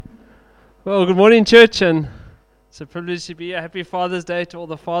Well, good morning, church, and it's a privilege to be here. Happy Father's Day to all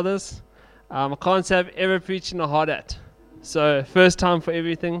the fathers. I can't say I've ever preached in a hard hat, so first time for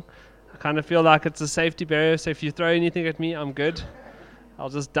everything. I kind of feel like it's a safety barrier, so if you throw anything at me, I'm good. I'll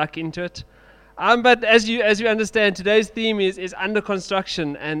just duck into it. But as you understand, today's theme is under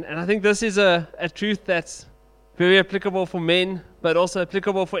construction, and I think this is a truth that's very applicable for men, but also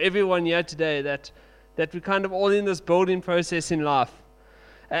applicable for everyone here today, that we're kind of all in this building process in life.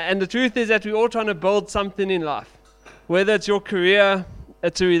 And the truth is that we're all trying to build something in life. Whether it's your career,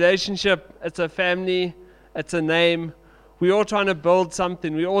 it's a relationship, it's a family, it's a name. We're all trying to build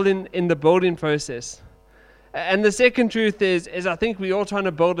something. We're all in the building process. And the second truth is I think we're all trying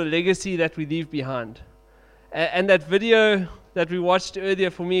to build a legacy that we leave behind. And that video that we watched earlier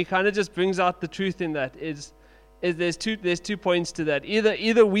for me kind of just brings out the truth in that. Is there's two points to that.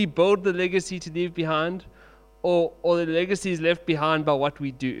 Either we build the legacy to leave behind, or the legacy is left behind by what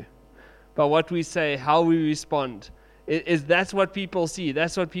we do, by what we say, how we respond. That's what people see,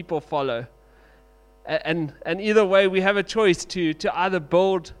 that's what people follow. And either way, we have a choice to either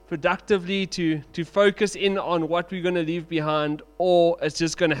build productively, to focus in on what we're going to leave behind, or it's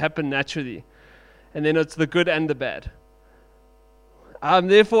just going to happen naturally. And then it's the good and the bad.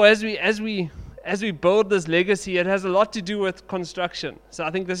 Therefore, as we build this legacy, it has a lot to do with construction. So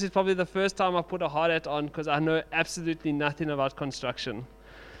I think this is probably the first time I put a hard hat on, because I know absolutely nothing about construction.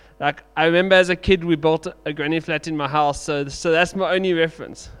 Like, I remember as a kid we built a granny flat in my house, so that's my only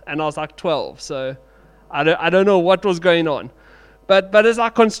reference. And I was like 12, so I don't know what was going on. But it's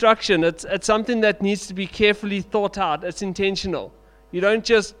like construction. It's something that needs to be carefully thought out. It's intentional. You don't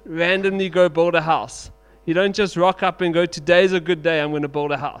just randomly go build a house. You don't just rock up and go, today's a good day, I'm going to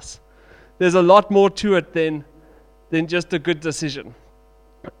build a house. There's a lot more to it than just a good decision.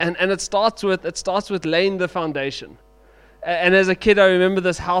 And it starts with laying the foundation. And as a kid, I remember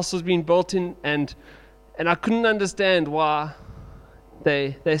this house was being built in, and I couldn't understand why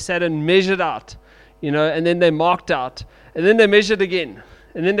they sat and measured out, and then they marked out, and then they measured again,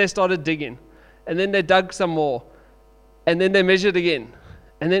 and then they started digging, and then they dug some more, and then they measured again,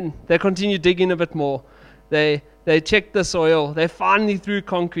 and then they continued digging a bit more. They checked the soil, they finally threw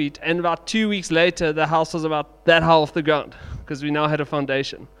concrete, and about 2 weeks later, the house was about that high off the ground, because we now had a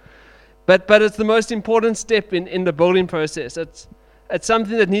foundation. But it's the most important step in the building process. It's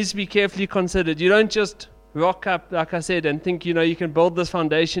something that needs to be carefully considered. You don't just rock up, like I said, and think, you can build this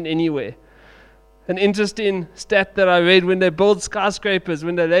foundation anywhere. An interesting stat that I read, when they build skyscrapers,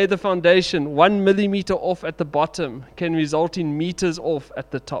 when they lay the foundation, 1 millimeter off at the bottom can result in meters off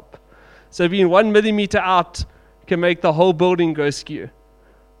at the top. So being 1 millimeter out can make the whole building go skew.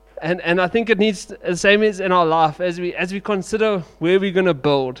 And I think it needs, the same as in our life, as we consider where we're going to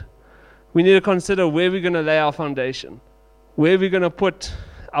build, we need to consider where we're going to lay our foundation, where we're going to put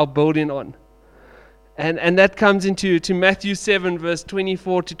our building on. And that comes into Matthew 7, verse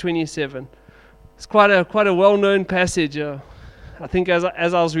 24 to 27. It's quite a well-known passage. I think as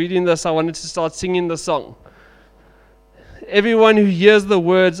I was reading this, I wanted to start singing the song. Everyone who hears the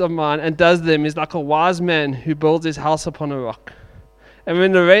words of mine and does them is like a wise man who builds his house upon a rock. And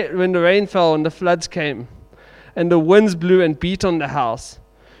when the rain fell and the floods came, and the winds blew and beat on the house,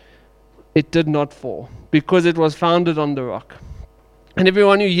 it did not fall, because it was founded on the rock. And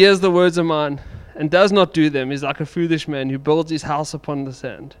everyone who hears the words of mine and does not do them is like a foolish man who builds his house upon the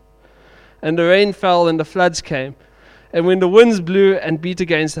sand. And the rain fell and the floods came, and when the winds blew and beat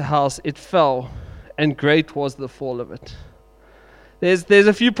against the house, it fell, and great was the fall of it. There's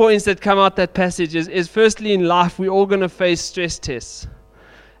a few points that come out that passage. Is firstly, in life, we're all going to face stress tests.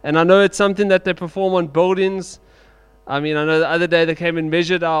 And I know it's something that they perform on buildings. I know the other day they came and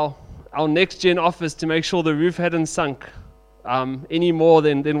measured our next gen office to make sure the roof hadn't sunk any more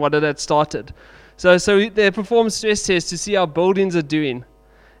than what it had started. So they perform stress tests to see how buildings are doing.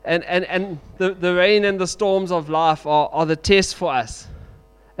 And the rain and the storms of life are the tests for us.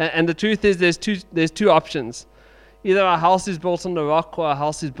 And the truth is there's two options. Either our house is built on the rock or our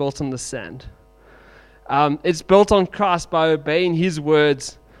house is built on the sand. It's built on Christ by obeying His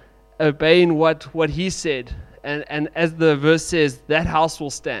words, obeying what He said. And as the verse says, that house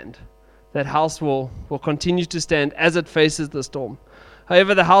will stand. That house will continue to stand as it faces the storm.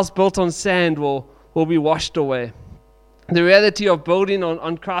 However, the house built on sand will be washed away. The reality of building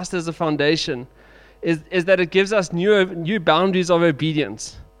on Christ as a foundation is that it gives us new boundaries of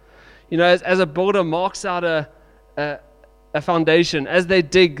obedience. As a builder marks out a foundation, as they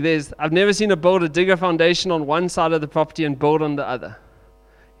dig, I've never seen a builder dig a foundation on one side of the property and build on the other.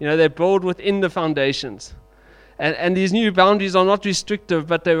 They build within the foundations. And these new boundaries are not restrictive,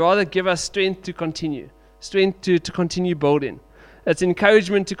 but they rather give us strength to continue building. It's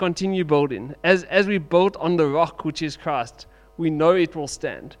encouragement to continue building. As we build on the rock, which is Christ, we know it will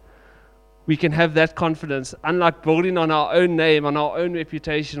stand. We can have that confidence, unlike building on our own name, on our own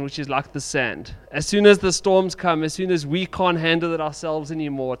reputation, which is like the sand. As soon as the storms come, as soon as we can't handle it ourselves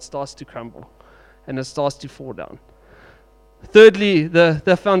anymore, it starts to crumble and it starts to fall down. Thirdly,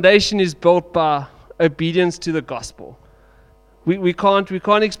 the foundation is built by obedience to the gospel. We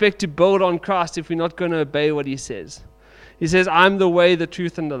can't expect to build on Christ if we're not going to obey what he says. He says, I'm the way, the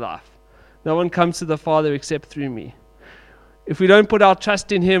truth, and the life. No one comes to the Father except through me. If we don't put our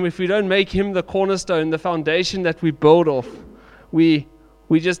trust in him, if we don't make him the cornerstone, the foundation that we build off, we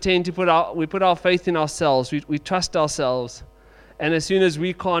just tend to put our faith in ourselves. We trust ourselves. And as soon as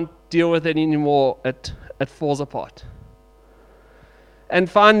we can't deal with it anymore, it falls apart. And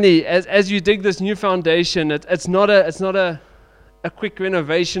finally, as you dig this new foundation, it's not a quick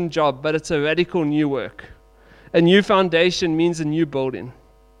renovation job, but it's a radical new work. A new foundation means a new building.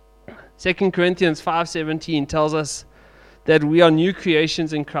 2 Corinthians 5:17 tells us that we are new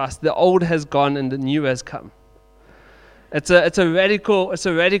creations in Christ. The old has gone and the new has come. It's a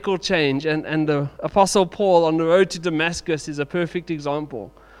radical change, and the Apostle Paul on the road to Damascus is a perfect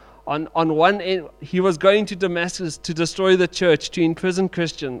example. On one end, he was going to Damascus to destroy the church, to imprison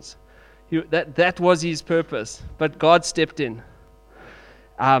Christians. That was his purpose, but God stepped in.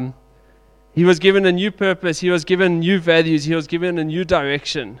 He was given a new purpose, he was given new values, he was given a new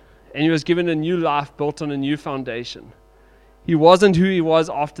direction, and he was given a new life built on a new foundation. He wasn't who he was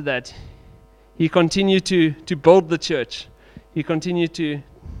after that. He continued to build the church. He continued to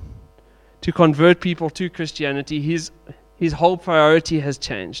convert people to Christianity. His whole priority has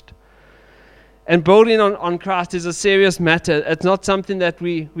changed. And building on Christ is a serious matter. It's not something that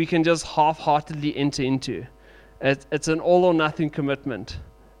we can just half-heartedly enter into. It's an all or nothing commitment.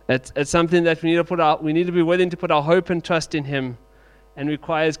 It's something that we need to be willing to put our hope and trust in him, and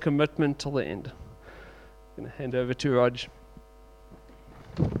requires commitment till the end. I'm going to hand over to Raj.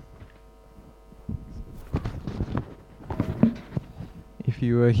 If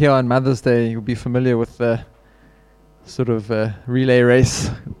you were here on Mother's Day, you'll be familiar with the sort of relay race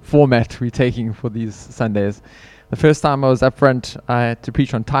format we're taking for these Sundays. The first time I was up front, I had to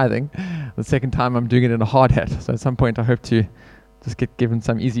preach on tithing. The second time, I'm doing it in a hard hat. So at some point, I hope to just get given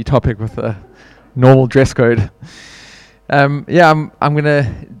some easy topic with a normal dress code. I'm going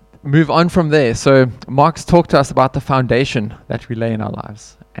to move on from there. So Mark's talked to us about the foundation that we lay in our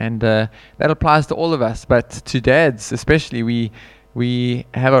lives. And that applies to all of us. But to dads especially, we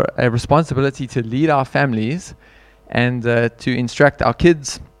have a responsibility to lead our families and to instruct our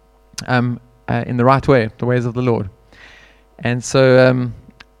kids in the right way, the ways of the Lord. And so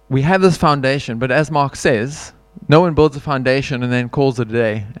we have this foundation, but as Mark says, no one builds a foundation and then calls it a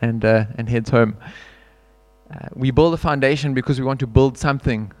day and heads home. We build a foundation because we want to build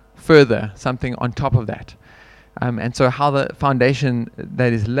something further, something on top of that. And so how the foundation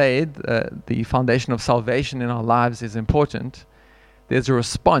that is laid, the foundation of salvation in our lives is important. There's a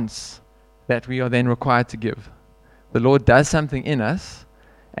response that we are then required to give. The Lord does something in us,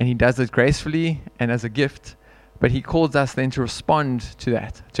 and he does it gracefully and as a gift, but he calls us then to respond to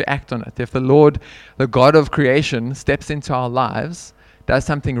that, to act on it. If the Lord, the God of creation, steps into our lives, does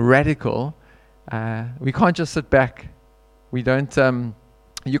something radical, we can't just sit back. We don't.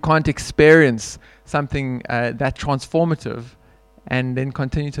 You can't experience something that transformative and then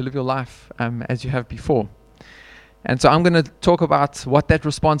continue to live your life as you have before. And so I'm going to talk about what that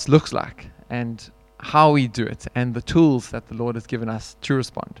response looks like and how we do it and the tools that the Lord has given us to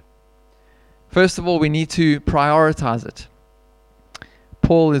respond. First of all, we need to prioritize it.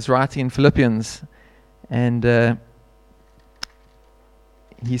 Paul is writing in Philippians, and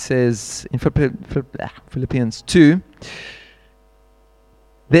he says in Philippians 2,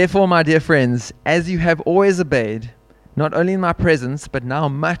 "Therefore, my dear friends, as you have always obeyed, not only in my presence, but now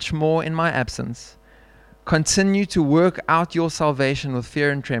much more in my absence, continue to work out your salvation with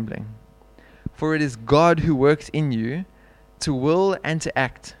fear and trembling. For it is God who works in you to will and to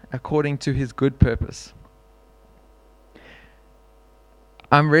act according to his good purpose."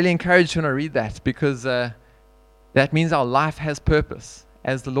 I'm really encouraged when I read that, because that means our life has purpose.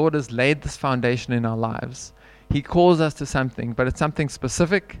 As the Lord has laid this foundation in our lives, he calls us to something, but it's something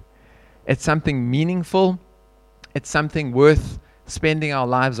specific, it's something meaningful, it's something worth spending our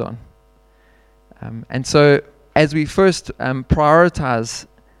lives on. And so as we first prioritize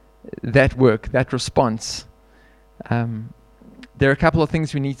that work, that response, there are a couple of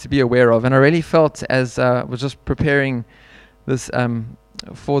things we need to be aware of. And I really felt, as I was just preparing this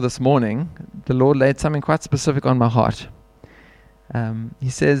for this morning, the Lord laid something quite specific on my heart. He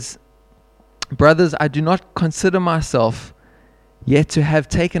says, "Brothers, I do not consider myself yet to have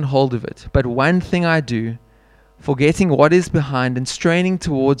taken hold of it. But one thing I do, forgetting what is behind and straining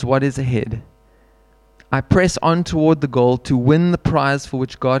towards what is ahead, I press on toward the goal to win the prize for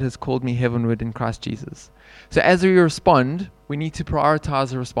which God has called me heavenward in Christ Jesus. So as we respond, we need to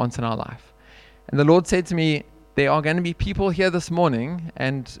prioritize a response in our life. And the Lord said to me, there are going to be people here this morning,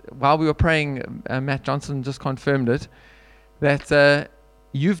 and while we were praying, Matt Johnson just confirmed it, that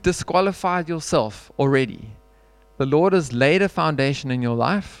you've disqualified yourself already. The Lord has laid a foundation in your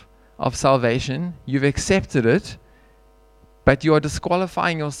life of salvation. You've accepted it, but you are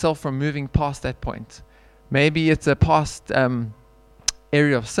disqualifying yourself from moving past that point. Maybe it's a past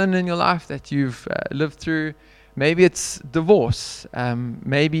area of sin in your life that you've lived through. Maybe it's divorce.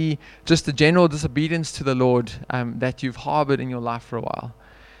 Maybe just a general disobedience to the Lord that you've harbored in your life for a while.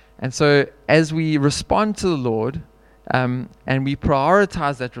 And so as we respond to the Lord and we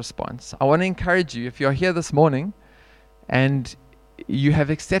prioritize that response, I want to encourage you, if you're here this morning and you have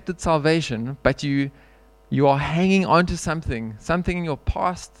accepted salvation, but you are hanging on to something in your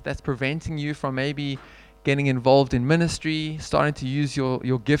past that's preventing you from maybe getting involved in ministry, starting to use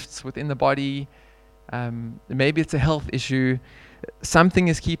your gifts within the body. Maybe it's a health issue. Something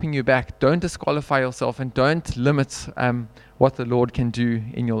is keeping you back. Don't disqualify yourself and don't limit what the Lord can do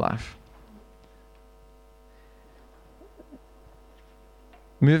in your life.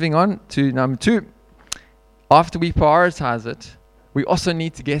 Moving on to number 2. After we prioritize it, we also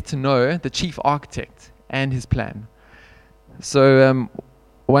need to get to know the chief architect and his plan. So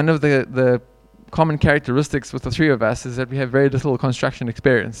one of the common characteristics with the three of us is that we have very little construction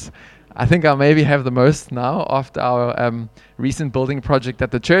experience. I think I maybe have the most now after our recent building project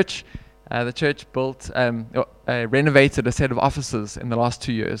at the church. The church renovated a set of offices in the last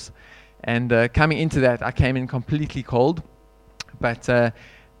 2 years. And coming into that, I came in completely cold. But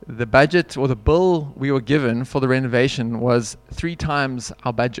the budget or the bill we were given for the renovation was 3 times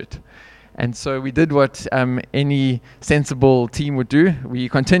our budget. And so we did what any sensible team would do. We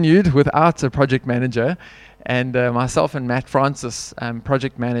continued without a project manager, and myself and Matt Francis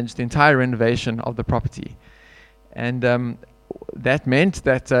project managed the entire renovation of the property. And that meant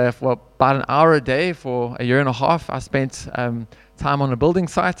that for about an hour a day for a year and a half, I spent time on a building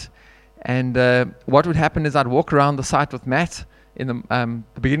site. And what would happen is I'd walk around the site with Matt in the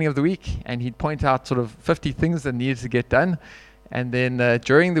beginning of the week, and he'd point out sort of 50 things that needed to get done. And then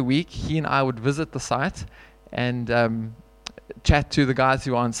during the week, he and I would visit the site and chat to the guys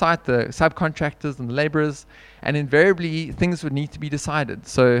who are on site, the subcontractors and the laborers, and invariably things would need to be decided.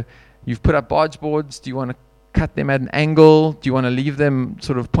 So you've put up barge boards. Do you want to cut them at an angle? Do you want to leave them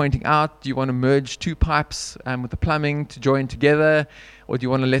sort of pointing out? Do you want to merge 2 pipes with the plumbing to join together? Or do you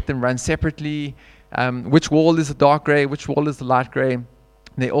want to let them run separately? Which wall is the dark gray? Which wall is the light gray?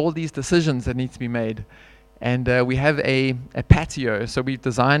 There are all these decisions that need to be made. And we have a patio. So we've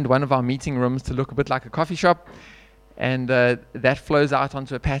designed one of our meeting rooms to look a bit like a coffee shop. And that flows out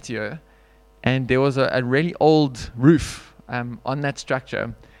onto a patio. And there was a really old roof on that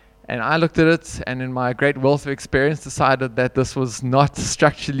structure. And I looked at it, and in my great wealth of experience, decided that this was not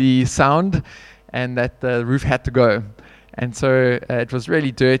structurally sound and that the roof had to go. And so it was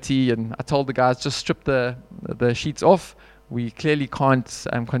really dirty, and I told the guys, just strip the sheets off. We clearly can't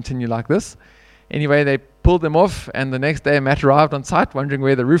continue like this. Anyway, they pulled them off, and the next day Matt arrived on site wondering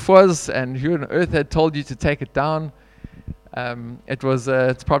where the roof was and who on earth had told you to take it down.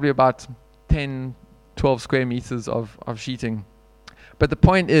 It's probably about 10, 12 square meters of sheeting. But the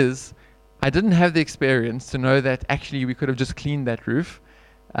point is, I didn't have the experience to know that actually we could have just cleaned that roof.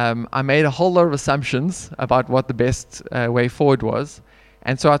 I made a whole lot of assumptions about what the best way forward was.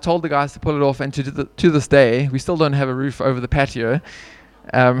 And so I told the guys to pull it off, and to this day, we still don't have a roof over the patio.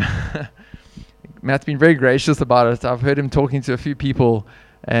 Matt's been very gracious about it. I've heard him talking to a few people,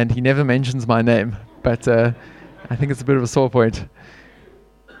 and he never mentions my name. But I think it's a bit of a sore point.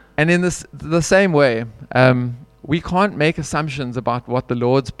 And in the same way, we can't make assumptions about what the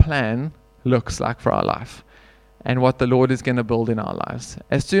Lord's plan looks like for our life and what the Lord is going to build in our lives.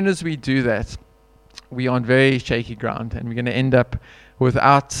 As soon as we do that, we are on very shaky ground, and we're going to end up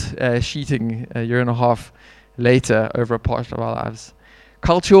without sheeting a year and a half later over a part of our lives.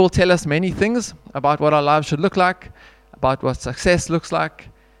 Culture will tell us many things about what our lives should look like, about what success looks like,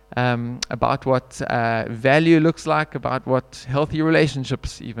 about what value looks like, about what healthy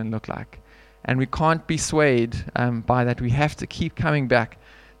relationships even look like. And we can't be swayed by that. We have to keep coming back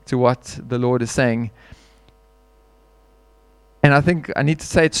to what the Lord is saying. And I think I need to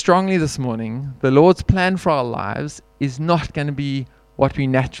say it strongly this morning. The Lord's plan for our lives is not going to be what we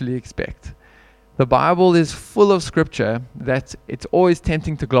naturally expect. The Bible is full of scripture that it's always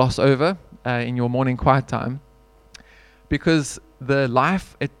tempting to gloss over in your morning quiet time, because the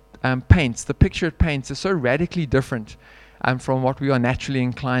life it paints, the picture it paints, is so radically different from what we are naturally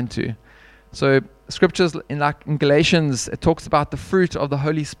inclined to. So scriptures in Galatians, it talks about the fruit of the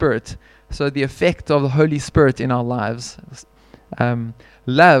Holy Spirit. So the effect of the Holy Spirit in our lives.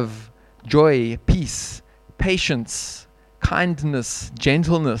 Love, joy, peace, patience, kindness,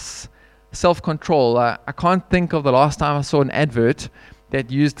 gentleness, self-control. I can't think of the last time I saw an advert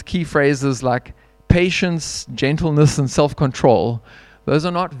that used key phrases like patience, gentleness, and self-control. Those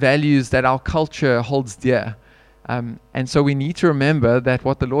are not values that our culture holds dear. And so we need to remember that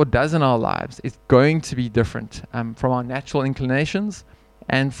what the Lord does in our lives is going to be different from our natural inclinations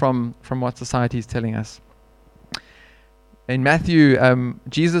and from what society is telling us. In Matthew,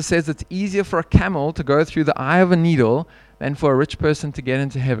 Jesus says it's easier for a camel to go through the eye of a needle than for a rich person to get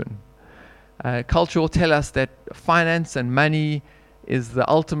into heaven. Culture will tell us that finance and money is the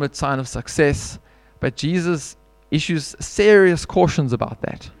ultimate sign of success, but Jesus issues serious cautions about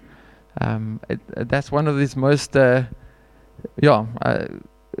that. That's one of these most, talk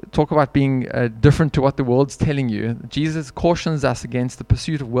about being different to what the world's telling you. Jesus cautions us against the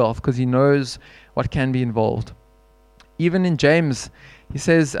pursuit of wealth because he knows what can be involved. Even in James, he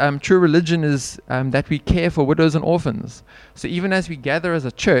says, true religion is that we care for widows and orphans. So even as we gather as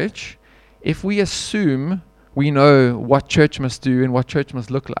a church, if we assume we know what church must do and what church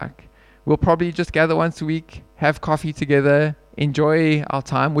must look like, we'll probably just gather once a week, have coffee together, enjoy our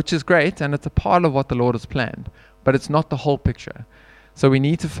time, which is great, and it's a part of what the Lord has planned, but it's not the whole picture. So we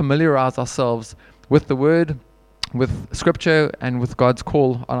need to familiarize ourselves with the Word, with Scripture, and with God's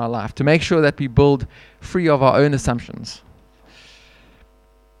call on our life to make sure that we build free of our own assumptions.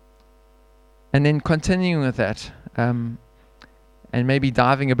 And then continuing with that, and maybe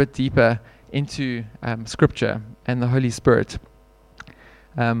diving a bit deeper into Scripture and the Holy Spirit.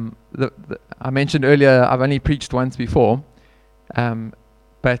 I mentioned earlier I've only preached once before,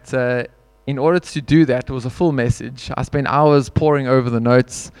 but in order to do that, it was a full message. I spent hours poring over the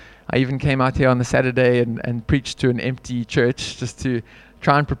notes. I even came out here on the Saturday and preached to an empty church just to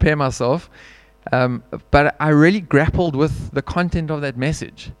try and prepare myself. But I really grappled with the content of that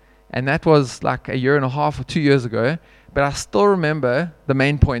message. And that was like a year and a half or 2 years ago. But I still remember the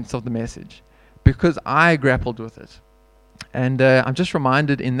main points of the message because I grappled with it. And I'm just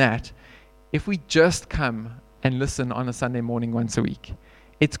reminded in that if we just come and listen on a Sunday morning once a week,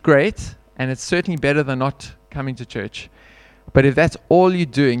 it's great, and it's certainly better than not coming to church. But if that's all you're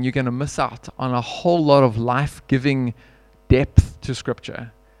doing, you're going to miss out on a whole lot of life-giving depth to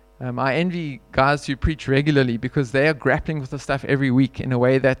Scripture. I envy guys who preach regularly because they are grappling with the stuff every week in a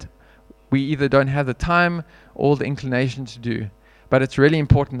way that we either don't have the time or the inclination to do. But it's really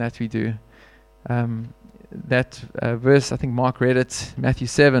important that we do. That verse, I think Mark read it, Matthew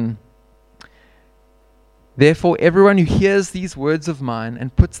 7. Therefore, everyone who hears these words of mine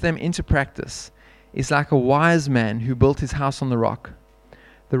and puts them into practice is like a wise man who built his house on the rock.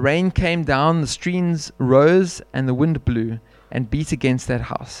 The rain came down, the streams rose, and the wind blew and beat against that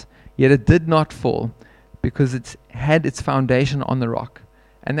house. Yet it did not fall, because it had its foundation on the rock.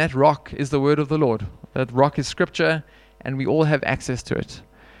 And that rock is the word of the Lord. That rock is Scripture, and we all have access to it.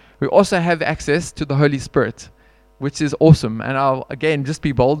 We also have access to the Holy Spirit, which is awesome. And I'll, again, just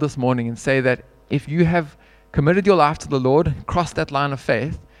be bold this morning and say that if you have committed your life to the Lord, crossed that line of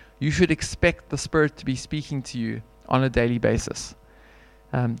faith, you should expect the Spirit to be speaking to you on a daily basis.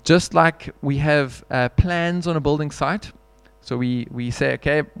 Just like we have plans on a building site. So we say,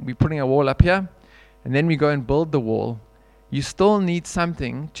 okay, we're putting a wall up here, and then we go and build the wall. You still need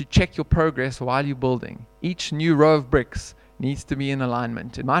something to check your progress while you're building. Each new row of bricks needs to be in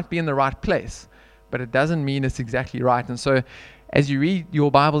alignment. It might be in the right place, but it doesn't mean it's exactly right. And so as you read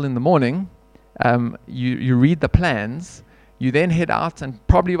your Bible in the morning, you read the plans, you then head out, and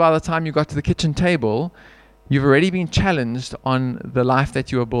probably by the time you got to the kitchen table, you've already been challenged on the life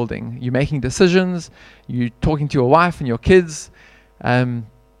that you are building. You're making decisions, you're talking to your wife and your kids,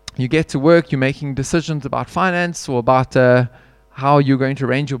 you get to work, you're making decisions about finance or about how you're going to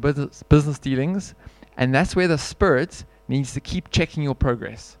arrange your business dealings, and that's where the Spirit needs to keep checking your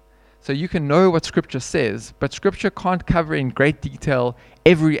progress. So you can know what Scripture says, but Scripture can't cover in great detail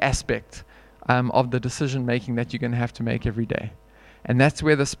every aspect of the decision making that you're going to have to make every day. And that's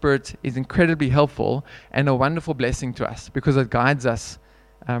where the Spirit is incredibly helpful and a wonderful blessing to us because it guides us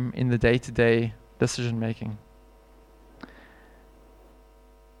in the day-to-day decision making.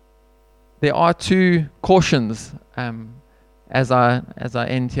 There are two cautions as I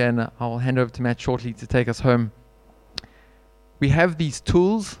end here, and I'll hand over to Matt shortly to take us home. We have these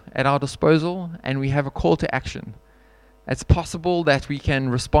tools at our disposal, and we have a call to action. It's possible that we can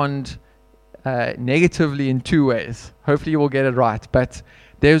respond negatively in two ways. Hopefully you will get it right. But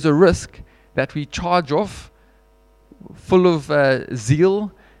there's a risk that we charge off full of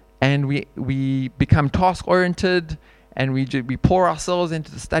zeal, and we become task-oriented, and we pour ourselves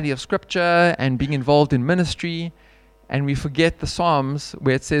into the study of Scripture and being involved in ministry, and we forget the Psalms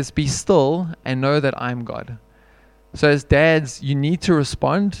where it says, "Be still and know that I'm God." So as dads, you need to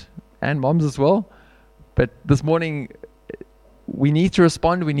respond, and moms as well. But this morning, we need to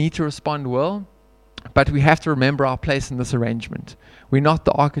respond well, but we have to remember our place in this arrangement. We're not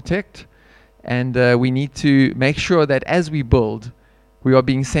the architect, and we need to make sure that as we build, we are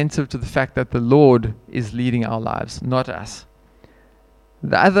being sensitive to the fact that the Lord is leading our lives, not us.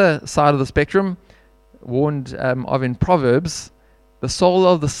 The other side of the spectrum, warned of in Proverbs, the soul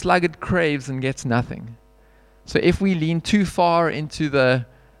of the sluggard craves and gets nothing. So if we lean too far into the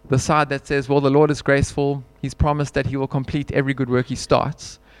side that says, well, the Lord is graceful, He's promised that He will complete every good work He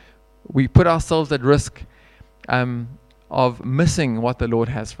starts, we put ourselves at risk of missing what the Lord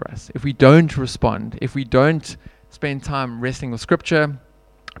has for us. If we don't respond, if we don't spend time wrestling with Scripture,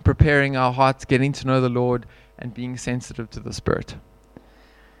 preparing our hearts, getting to know the Lord, and being sensitive to the Spirit.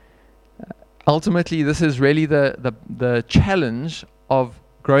 Ultimately, this is really the challenge of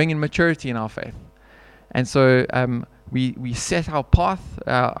growing in maturity in our faith. And so we set our path,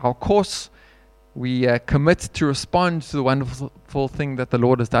 our course. We commit to respond to the wonderful thing that the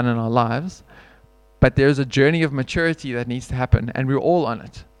Lord has done in our lives. But there's a journey of maturity that needs to happen, and we're all on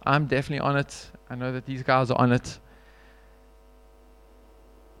it. I'm definitely on it. I know that these guys are on it.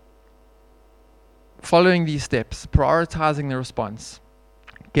 Following these steps, prioritizing the response,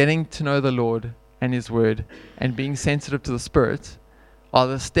 getting to know the Lord and His Word, and being sensitive to the Spirit are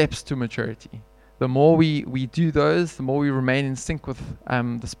the steps to maturity. The more we do those, the more we remain in sync with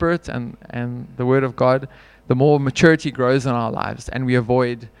the Spirit and the Word of God, the more maturity grows in our lives, and we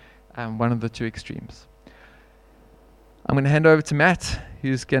avoid one of the two extremes. I'm going to hand over to Matt,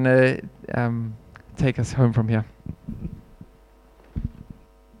 who's going to take us home from here.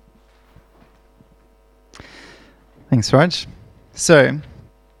 Thanks, Raj. So,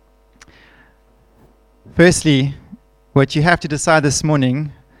 firstly, what you have to decide this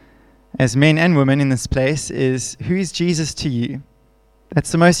morning, as men and women in this place, is who is Jesus to you?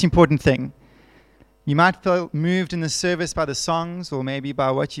 That's the most important thing. You might feel moved in the service by the songs or maybe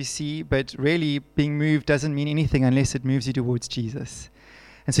by what you see, but really being moved doesn't mean anything unless it moves you towards Jesus.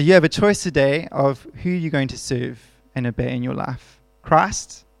 And so you have a choice today of who you're going to serve and obey in your life,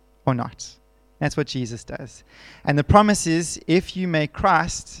 Christ or not. That's what Jesus does. And the promise is, if you make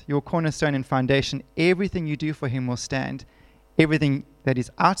Christ your cornerstone and foundation, everything you do for Him will stand. Everything that is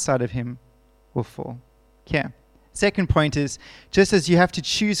outside of Him will fall. Okay. Second point is, just as you have to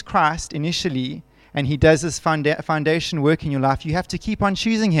choose Christ initially, and He does this foundation work in your life, you have to keep on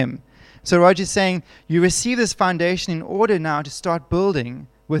choosing Him. So Roger's saying, you receive this foundation in order now to start building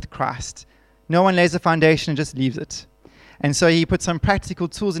with Christ. No one lays a foundation and just leaves it. And so he put some practical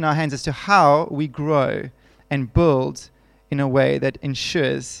tools in our hands as to how we grow and build in a way that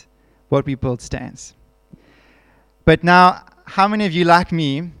ensures what we build stands. But now, how many of you, like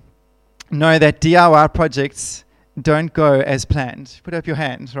me, know that DIY projects don't go as planned? Put up your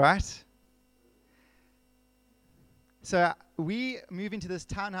hand, right? So we move into this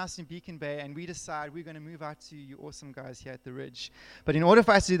townhouse in Beacon Bay, and we decide we're going to move out to you awesome guys here at the Ridge. But in order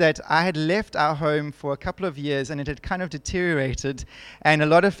for us to do that, I had left our home for a couple of years, and it had kind of deteriorated, and a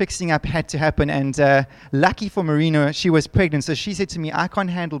lot of fixing up had to happen. And lucky for Marina, she was pregnant, so she said to me, I can't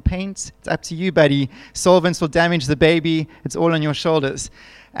handle paint. It's up to you, buddy. Solvents will damage the baby. It's all on your shoulders.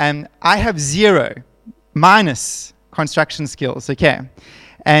 And I have minus construction skills, okay?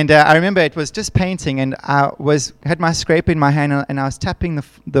 And I remember it was just painting, and I had my scraper in my hand, and I was tapping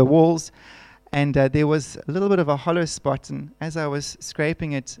the walls, and there was a little bit of a hollow spot, and as I was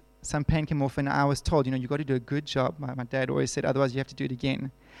scraping it, some paint came off, and I was told, you've got to do a good job. My dad always said, otherwise you have to do it again.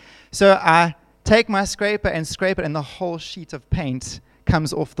 So I take my scraper and scrape it, and the whole sheet of paint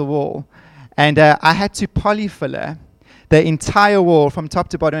comes off the wall. And I had to polyfiller the entire wall from top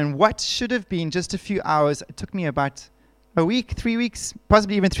to bottom, and what should have been just a few hours, it took me about a week, 3 weeks,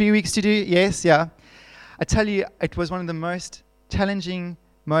 possibly even 3 weeks to do. Yes, yeah. I tell you, it was one of the most challenging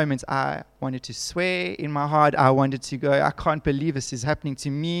moments. I wanted to swear in my heart. I wanted to go, I can't believe this is happening to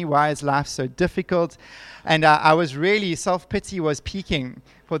me. Why is life so difficult? And I was really, self-pity was peaking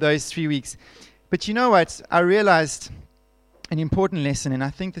for those 3 weeks. But you know what? I realized an important lesson, and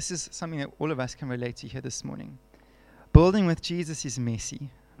I think this is something that all of us can relate to here this morning. Building with Jesus is messy,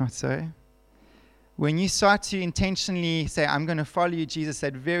 not so? When you start to intentionally say, I'm going to follow you, Jesus,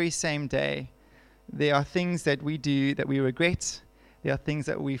 that very same day, there are things that we do that we regret. There are things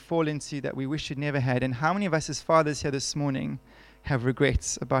that we fall into that we wish we'd never had. And how many of us as fathers here this morning have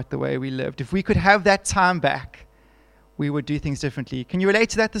regrets about the way we lived? If we could have that time back, we would do things differently. Can you relate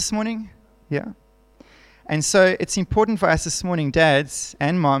to that this morning? Yeah. And so it's important for us this morning, dads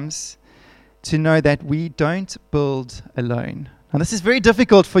and moms, to know that we don't build alone. Now, this is very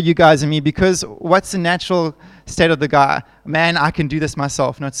difficult for you guys and me, because what's the natural state of the guy? Man, I can do this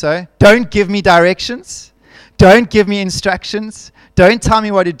myself, not so? Don't give me directions. Don't give me instructions. Don't tell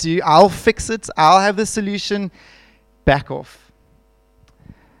me what to do. I'll fix it. I'll have the solution. Back off.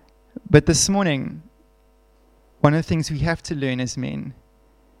 But this morning, one of the things we have to learn as men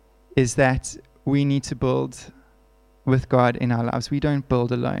is that we need to build with God in our lives. We don't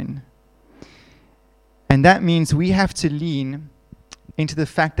build alone. And that means we have to lean into the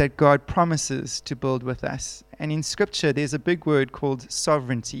fact that God promises to build with us. And in Scripture, there's a big word called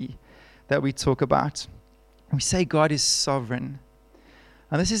sovereignty that we talk about. We say God is sovereign.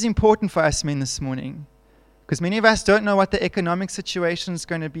 Now, this is important for us men this morning, because many of us don't know what the economic situation is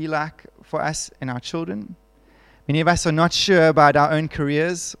going to be like for us and our children. Many of us are not sure about our own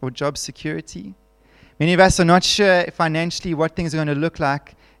careers or job security. Many of us are not sure financially what things are going to look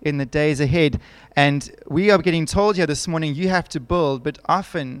like in the days ahead. And we are getting told here this morning, you have to build, but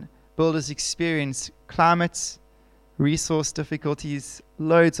often builders experience climate, resource difficulties,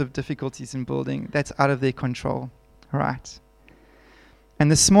 loads of difficulties in building. That's out of their control. Right.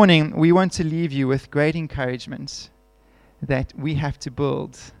 And this morning, we want to leave you with great encouragement that we have to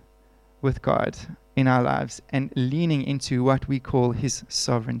build with God in our lives and leaning into what we call His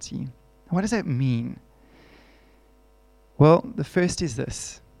sovereignty. What does that mean? Well, the first is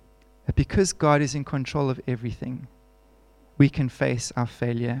this, that because God is in control of everything, we can face our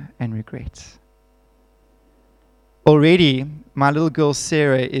failure and regret. Already, my little girl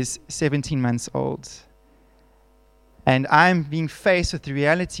Sarah is 17 months old, and I'm being faced with the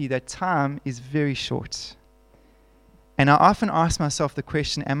reality that time is very short. And I often ask myself the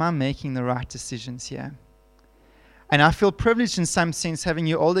question, am I making the right decisions here? And I feel privileged in some sense having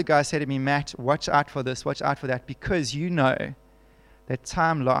you older guys say to me, Matt, watch out for this, watch out for that, because you know that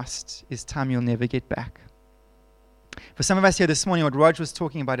time lost is time you'll never get back. For some of us here this morning, what Raj was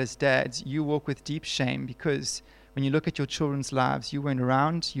talking about as dads, you walk with deep shame because when you look at your children's lives, you weren't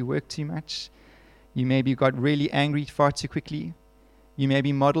around, you worked too much, you maybe got really angry far too quickly, you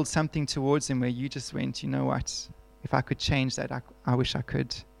maybe modeled something towards them where you just went, you know what, if I could change that, I wish I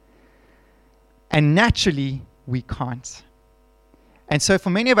could. And naturally, we can't. And so for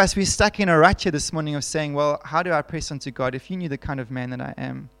many of us, we're stuck in a rut here this morning of saying, well, how do I press onto God? If you knew the kind of man that I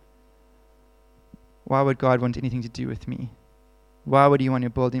am, why would God want anything to do with me? Why would He want to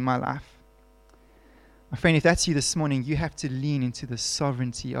build in my life? My friend, if that's you this morning, you have to lean into the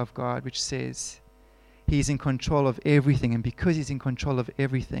sovereignty of God, which says He's in control of everything. And because He's in control of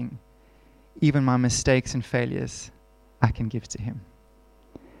everything, even my mistakes and failures, I can give to Him.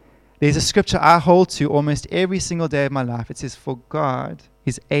 There's a scripture I hold to almost every single day of my life. It says, for God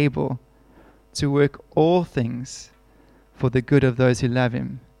is able to work all things for the good of those who love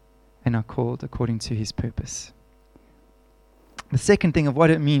Him and are called according to His purpose. The second thing of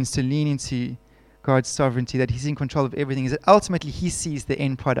what it means to lean into God's sovereignty, that He's in control of everything, is that ultimately He sees the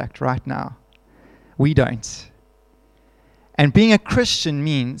end product right now. We don't. And being a Christian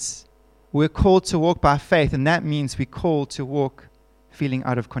means we're called to walk by faith, and that means we're called to walk feeling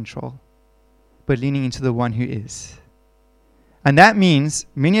out of control, but leaning into the one who is. And that means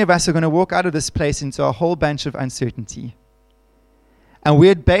many of us are going to walk out of this place into a whole bunch of uncertainty. And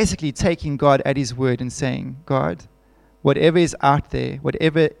we're basically taking God at His word and saying, God, whatever is out there,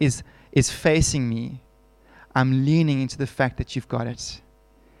 whatever is facing me, I'm leaning into the fact that You've got it.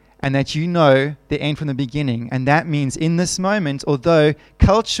 And that you know the end from the beginning. And that means in this moment, although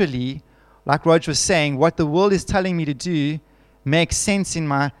culturally, like Roger was saying, what the world is telling me to do makes sense in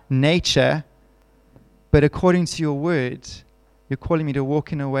my nature, but according to Your word, You're calling me to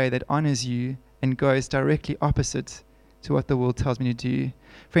walk in a way that honors You and goes directly opposite to what the world tells me to do.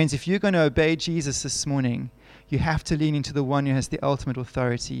 Friends, if you're going to obey Jesus this morning, you have to lean into the one who has the ultimate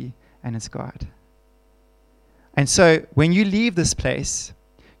authority, and it's God. And so when you leave this place,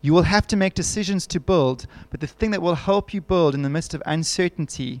 you will have to make decisions to build, but the thing that will help you build in the midst of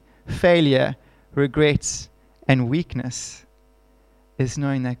uncertainty, failure, regrets, and weakness is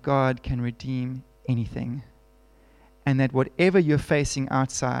knowing that God can redeem anything, and that whatever you're facing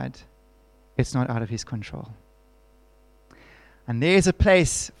outside, it's not out of His control. And there's a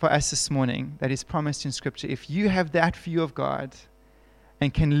place for us this morning that is promised in Scripture. If you have that view of God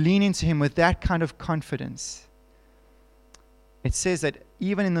and can lean into Him with that kind of confidence, it says that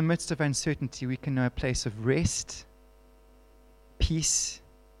even in the midst of uncertainty, we can know a place of rest, peace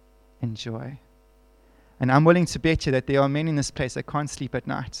and joy. And I'm willing to bet you that there are men in this place that can't sleep at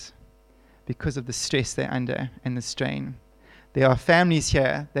night because of the stress they're under and the strain. There are families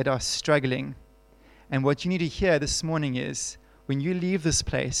here that are struggling. And what you need to hear this morning is, when you leave this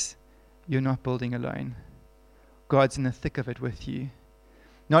place, you're not building alone. God's in the thick of it with you.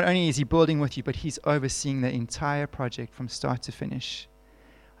 Not only is he building with you, but he's overseeing the entire project from start to finish.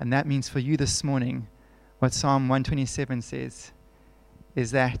 And that means for you this morning, what Psalm 127 says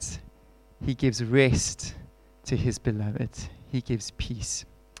is that he gives rest to his beloved. He gives peace.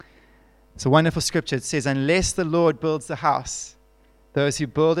 It's a wonderful scripture. It says, unless the Lord builds the house, those who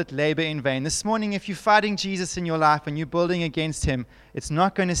build it labor in vain. This morning, if you're fighting Jesus in your life and you're building against him, it's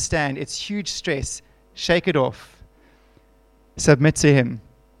not going to stand. It's huge stress. Shake it off. Submit to him.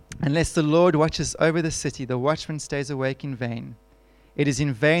 Unless the Lord watches over the city, the watchman stays awake in vain. It is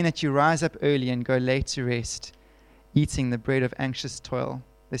in vain that you rise up early and go late to rest, eating the bread of anxious toil.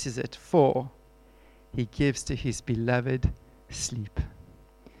 This is it. 4, he gives to his beloved sleep.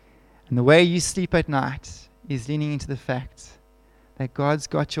 And the way you sleep at night is leaning into the fact that God's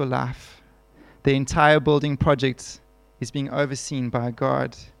got your life. The entire building project is being overseen by a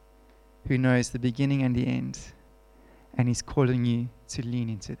God who knows the beginning and the end. And he's calling you to lean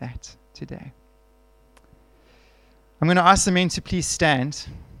into that today. I'm going to ask the men to please stand.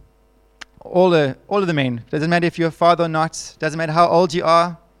 All of the men. Doesn't matter if you're a father or not. Doesn't matter how old you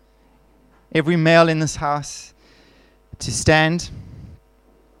are. Every male in this house to stand.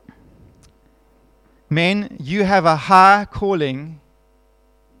 Men, you have a high calling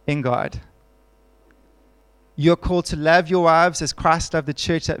in God. You're called to love your wives as Christ loved the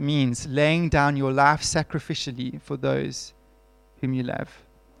church. That means laying down your life sacrificially for those whom you love.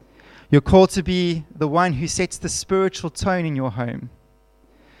 You're called to be the one who sets the spiritual tone in your home.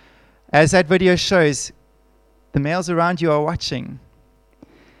 As that video shows, the males around you are watching.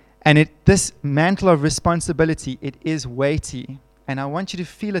 And this mantle of responsibility, it is weighty. And I want you to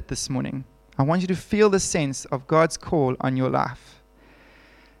feel it this morning. I want you to feel the sense of God's call on your life.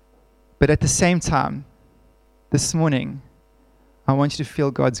 But at the same time, this morning, I want you to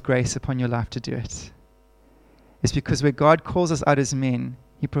feel God's grace upon your life to do it. It's because where God calls us out as men,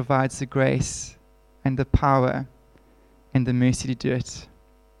 he provides the grace and the power and the mercy to do it.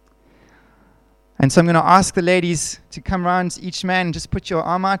 And so I'm going to ask the ladies to come around each man and just put your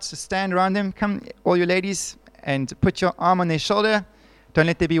arm out, just stand around them. Come, all you ladies, and put your arm on their shoulder. Don't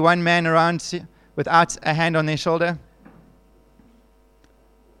let there be one man around without a hand on their shoulder.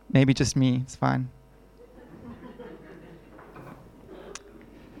 Maybe just me, it's fine.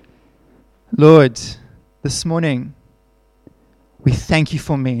 Lord, this morning, we thank you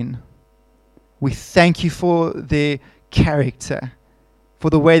for men. We thank you for their character, for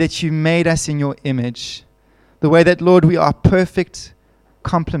the way that you made us in your image, the way that, Lord, we are perfect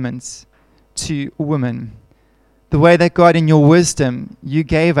complements to women, the way that, God, in your wisdom, you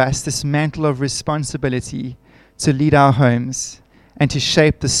gave us this mantle of responsibility to lead our homes and to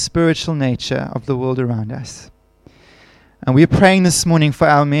shape the spiritual nature of the world around us. And we're praying this morning for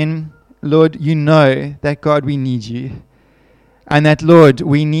our men. Lord, you know that, God, we need you. And that, Lord,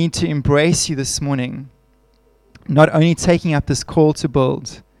 we need to embrace you this morning, not only taking up this call to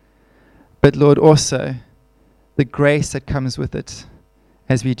build, but, Lord, also the grace that comes with it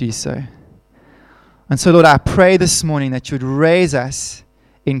as we do so. And so, Lord, I pray this morning that you would raise us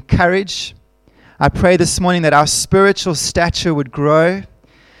in courage. I pray this morning that our spiritual stature would grow,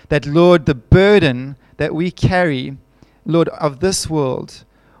 that, Lord, the burden that we carry, Lord, of this world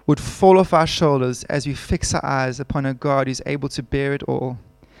would fall off our shoulders as we fix our eyes upon a God who's able to bear it all.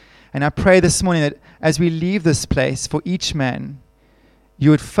 And I pray this morning that as we leave this place, for each man, you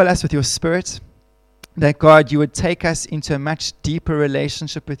would fill us with your Spirit, that, God, you would take us into a much deeper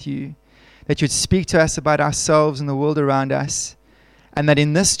relationship with you, that you would speak to us about ourselves and the world around us, and that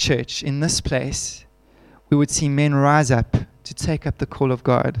in this church, in this place, we would see men rise up to take up the call of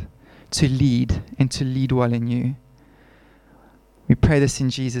God, to lead and to lead well in you. We pray this in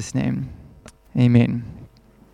Jesus' name. Amen.